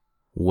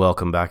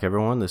Welcome back,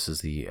 everyone. This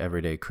is the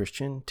Everyday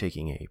Christian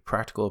taking a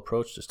practical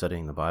approach to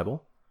studying the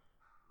Bible.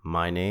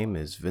 My name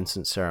is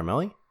Vincent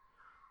Saramelli.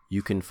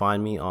 You can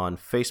find me on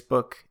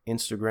Facebook,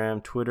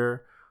 Instagram,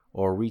 Twitter,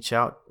 or reach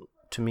out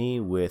to me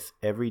with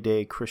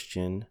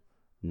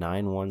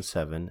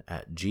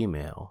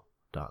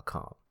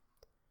everydaychristian917@gmail.com.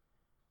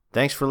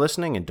 Thanks for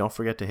listening, and don't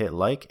forget to hit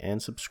like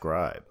and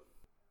subscribe.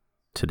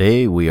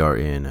 Today we are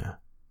in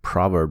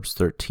Proverbs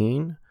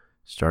 13.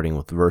 Starting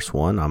with verse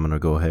 1, I'm going to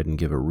go ahead and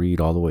give a read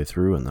all the way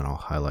through, and then I'll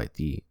highlight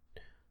the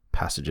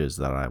passages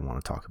that I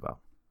want to talk about.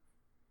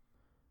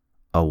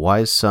 A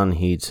wise son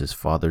heeds his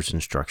father's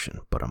instruction,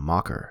 but a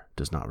mocker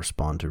does not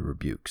respond to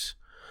rebukes.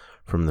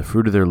 From the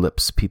fruit of their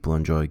lips people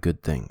enjoy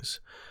good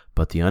things,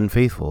 but the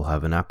unfaithful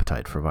have an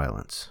appetite for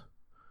violence.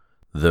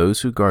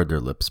 Those who guard their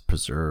lips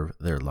preserve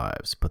their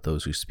lives, but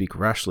those who speak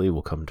rashly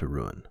will come to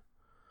ruin.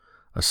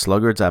 A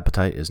sluggard's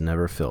appetite is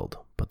never filled,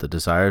 but the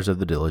desires of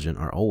the diligent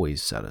are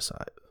always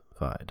satisfied.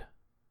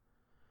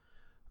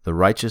 The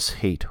righteous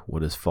hate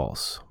what is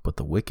false, but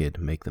the wicked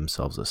make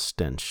themselves a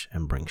stench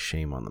and bring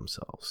shame on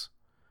themselves.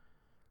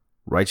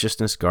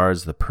 Righteousness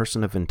guards the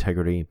person of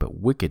integrity, but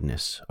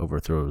wickedness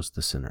overthrows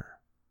the sinner.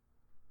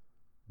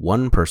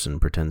 One person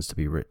pretends to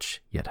be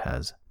rich, yet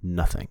has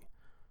nothing.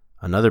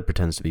 Another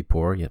pretends to be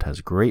poor, yet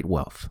has great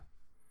wealth.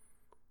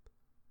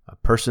 A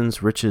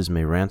person's riches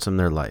may ransom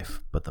their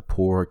life, but the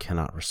poor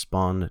cannot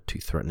respond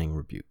to threatening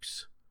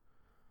rebukes.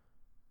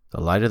 The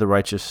light of the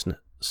righteous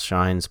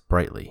shines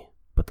brightly,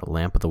 but the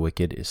lamp of the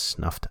wicked is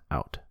snuffed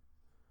out.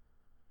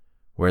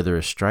 Where there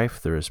is strife,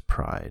 there is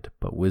pride,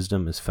 but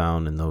wisdom is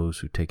found in those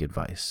who take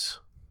advice.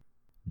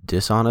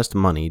 Dishonest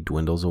money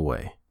dwindles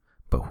away,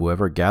 but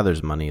whoever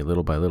gathers money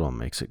little by little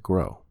makes it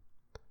grow.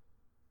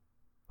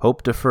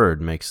 Hope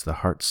deferred makes the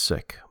heart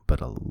sick,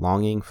 but a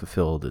longing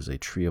fulfilled is a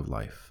tree of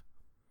life.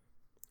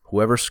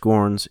 Whoever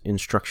scorns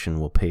instruction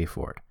will pay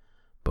for it,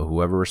 but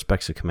whoever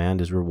respects a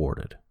command is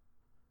rewarded.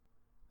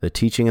 The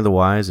teaching of the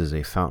wise is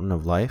a fountain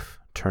of life,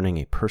 turning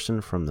a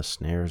person from the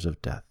snares of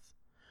death.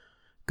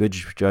 Good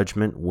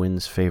judgment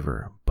wins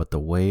favor, but the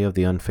way of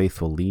the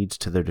unfaithful leads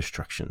to their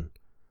destruction.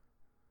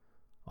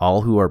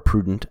 All who are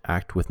prudent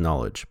act with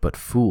knowledge, but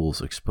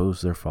fools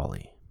expose their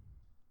folly.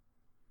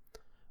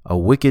 A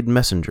wicked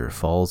messenger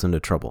falls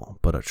into trouble,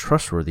 but a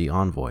trustworthy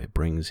envoy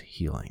brings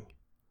healing.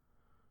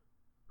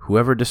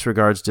 Whoever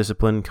disregards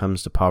discipline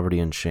comes to poverty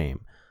and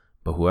shame,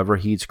 but whoever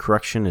heeds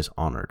correction is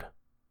honored.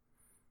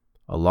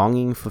 A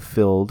longing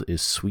fulfilled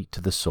is sweet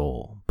to the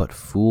soul, but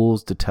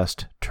fools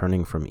detest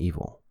turning from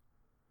evil.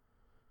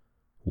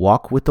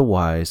 Walk with the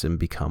wise and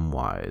become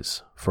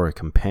wise, for a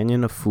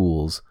companion of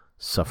fools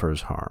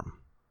suffers harm.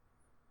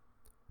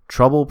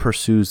 Trouble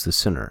pursues the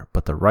sinner,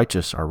 but the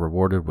righteous are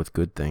rewarded with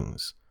good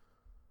things.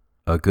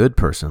 A good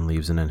person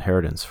leaves an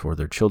inheritance for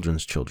their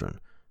children's children,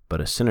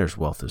 but a sinner's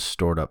wealth is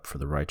stored up for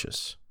the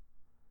righteous.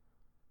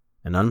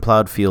 An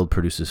unplowed field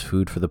produces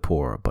food for the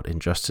poor, but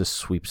injustice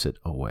sweeps it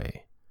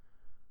away.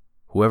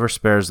 Whoever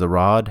spares the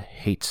rod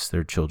hates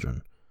their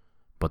children,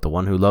 but the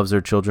one who loves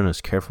their children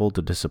is careful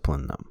to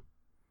discipline them.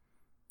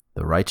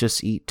 The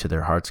righteous eat to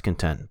their heart's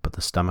content, but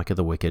the stomach of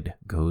the wicked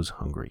goes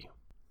hungry.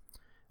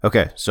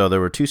 Okay, so there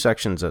were two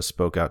sections that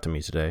spoke out to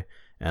me today,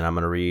 and I'm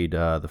going to read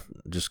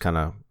just kind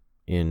of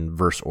in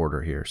verse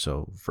order here.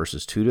 So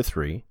verses 2 to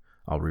 3,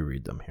 I'll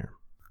reread them here.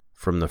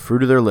 From the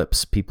fruit of their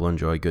lips people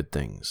enjoy good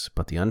things,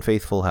 but the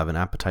unfaithful have an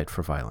appetite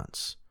for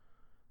violence.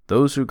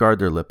 Those who guard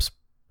their lips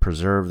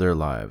preserve their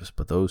lives,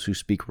 but those who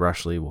speak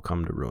rashly will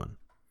come to ruin.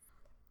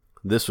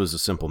 This was a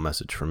simple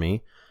message for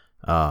me.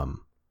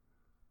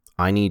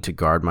 I need to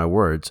guard my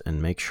words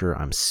and make sure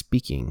I'm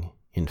speaking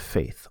in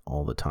faith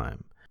all the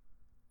time.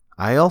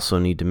 I also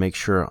need to make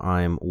sure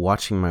I'm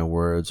watching my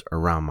words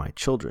around my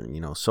children.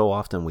 You know, so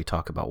often we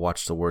talk about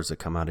watch the words that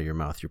come out of your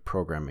mouth. You're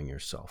programming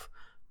yourself.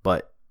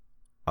 But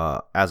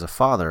as a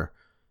father,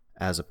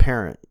 as a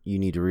parent, I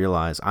need to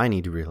realize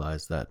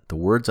that the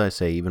words I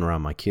say, even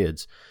around my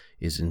kids,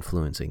 is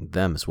influencing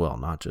them as well,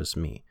 not just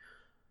me.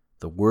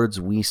 The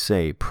words we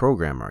say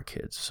program our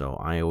kids. So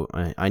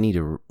I need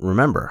to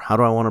remember, how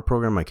do I want to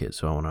program my kids?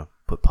 So I want to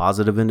put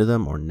positive into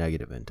them or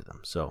negative into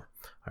them. So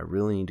I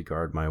really need to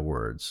guard my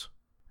words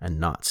and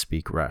not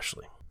speak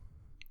rashly.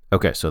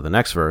 Okay, so the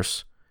next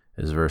verse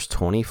is verse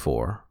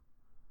 24.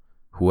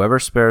 Whoever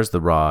spares the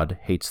rod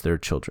hates their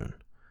children,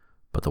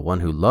 but the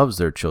one who loves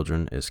their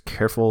children is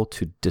careful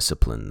to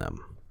discipline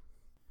them.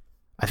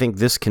 I think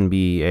this can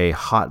be a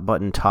hot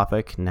button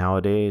topic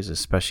nowadays,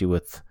 especially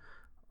with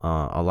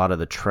a lot of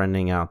the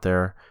trending out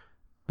there.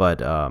 But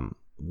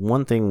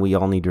one thing we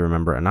all need to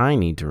remember, and I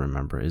need to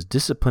remember, is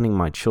disciplining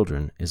my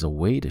children is a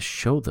way to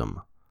show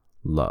them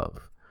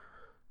love.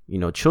 You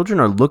know, children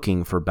are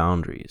looking for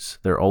boundaries.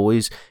 They're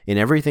always, in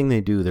everything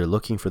they do, they're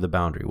looking for the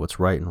boundary.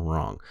 What's right and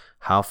wrong?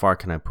 How far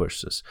can I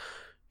push this?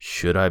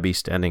 Should I be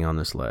standing on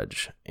this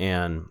ledge?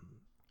 And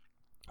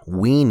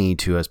we need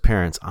to, as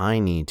parents, I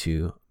need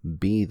to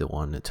be the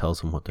one that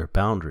tells them what their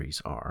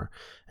boundaries are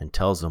and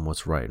tells them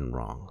what's right and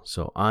wrong.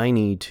 So I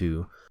need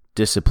to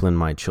discipline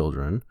my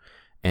children,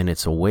 and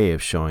it's a way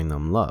of showing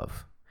them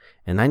love.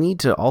 And I need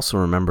to also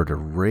remember to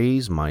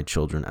raise my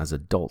children as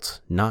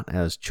adults, not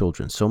as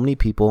children. So many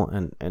people,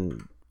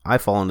 and I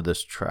fall into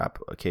this trap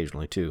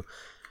occasionally too.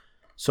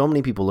 So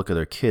many people look at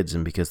their kids,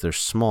 and because they're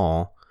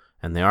small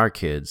and they are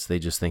kids, they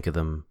just think of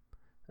them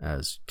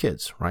as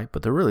kids, right?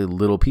 But they're really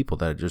little people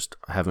that just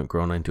haven't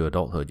grown into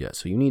adulthood yet.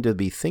 So you need to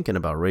be thinking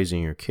about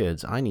raising your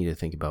kids. I need to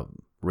think about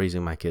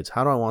raising my kids.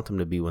 How do I want them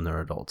to be when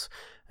they're adults?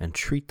 And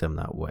treat them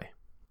that way.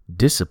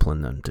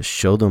 Discipline them to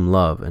show them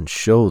love and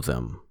show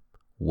them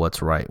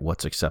what's right,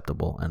 what's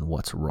acceptable, and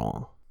what's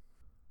wrong.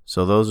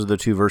 So those are the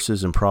 2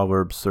 verses in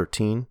Proverbs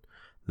 13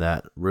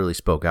 that really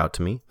spoke out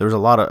to me. There's a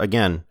lot of,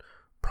 again,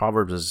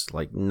 Proverbs is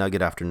like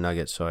nugget after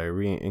nugget, so I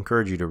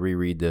encourage you to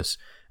reread this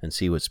and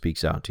see what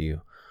speaks out to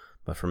you.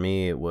 But for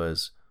me, it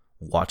was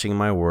watching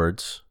my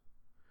words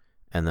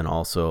and then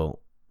also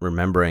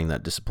remembering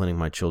that disciplining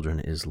my children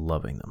is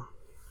loving them.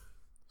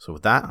 So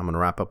with that, I'm going to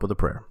wrap up with a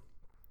prayer.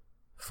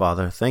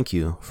 Father, thank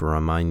you for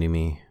reminding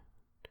me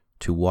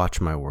to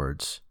watch my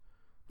words,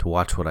 to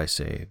watch what I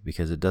say,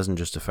 because it doesn't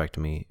just affect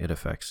me, it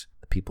affects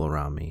the people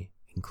around me,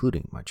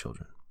 including my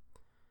children.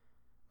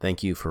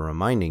 Thank you for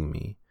reminding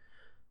me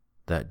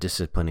that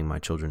disciplining my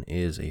children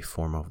is a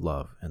form of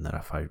love, and that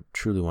if I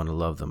truly want to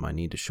love them, I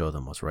need to show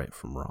them what's right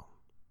from wrong.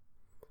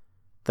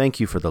 Thank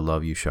you for the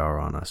love you shower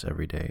on us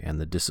every day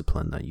and the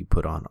discipline that you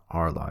put on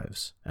our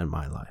lives and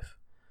my life.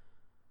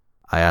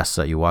 I ask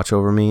that you watch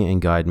over me and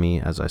guide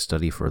me as I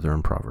study further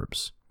in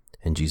Proverbs.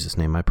 In Jesus'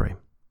 name I pray.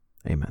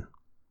 Amen.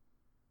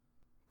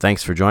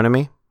 Thanks for joining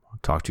me. I'll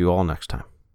talk to you all next time.